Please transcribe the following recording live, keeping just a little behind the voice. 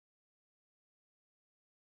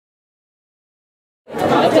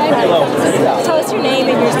Tell us your name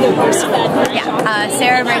and your course for that. Yeah,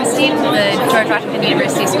 Sarah Bernstein, the George Washington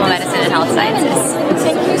University School of Medicine and Health Sciences.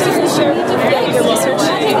 Can you just share your research?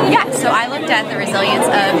 Yeah, so I looked at the resilience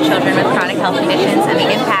of children with chronic health conditions and the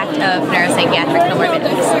impact of neuropsychiatric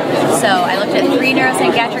comorbidities. So I looked at 3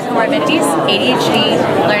 neuropsychiatric comorbidities: ADHD,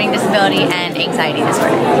 learning disability, and anxiety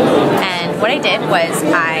disorder. And what I did was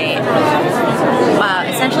I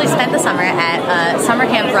essentially spent the summer at a summer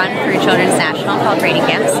camp run through Children's National called Brady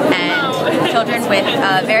Camps, and children with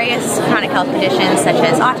various chronic health conditions such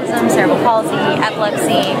as autism, cerebral palsy,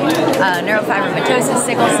 epilepsy, neurofibromatosis,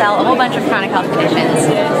 sickle cell, a whole bunch of chronic health conditions.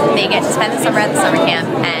 They get to spend the summer at the summer camp,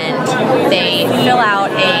 and they fill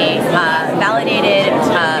out a validated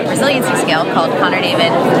resiliency scale called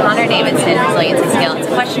Connor-Davidson Resiliency Scale. It's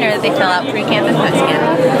a questionnaire that they fill out pre-camp and post-camp,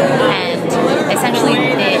 and essentially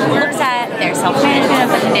it looks at their self-management of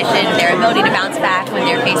the condition, their ability to bounce back when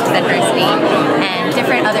they're faced with adversity, and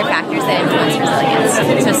different other factors that influence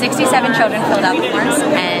resilience. So 67 children filled out the forms,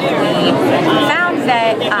 and we found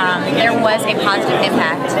that there was a positive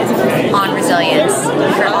impact on resilience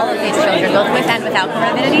for all of these children, both with and without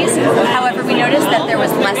comorbidities. However, we noticed that there was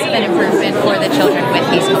less of an improvement for the children with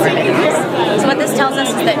these comorbidities. So what this tells us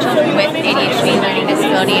is that children with ADHD, learning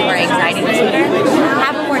disability, or anxiety disorder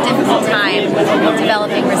have a more difficult time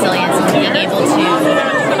developing resilience and being able to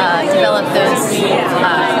develop those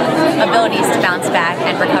abilities to bounce back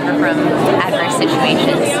and recover from adverse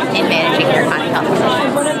situations in managing their chronic health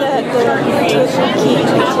conditions. What are the key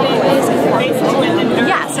takeaways?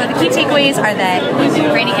 Yeah, so the key takeaways are that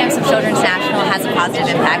Brady Camps of Children's National has a positive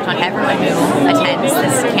impact on everyone who attends.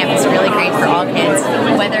 This camp is really great for all kids,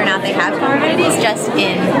 whether or not they have comorbidities, just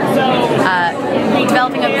in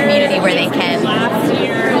developing a community where they can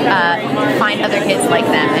find other kids like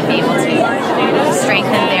them and be able to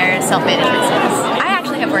strengthen their self-management skills. I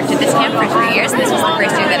actually have worked at this camp for 3 years. This was the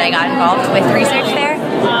first year that I got involved with research there,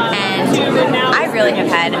 and I really have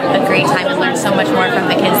had a great time and learned so much more from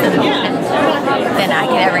the kids than I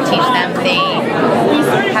could ever teach them. They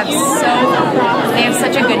have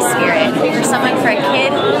such a good spirit. For a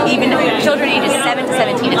kid, even children ages 7 to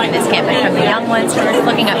 17 attend this camp, and from the young ones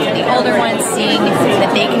looking up to the older ones, seeing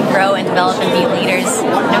that they can grow and develop and be leaders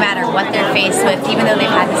no matter what they're faced with, even though they've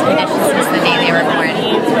had this condition since the day they were born.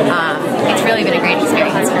 It's really been a great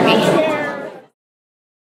experience for me.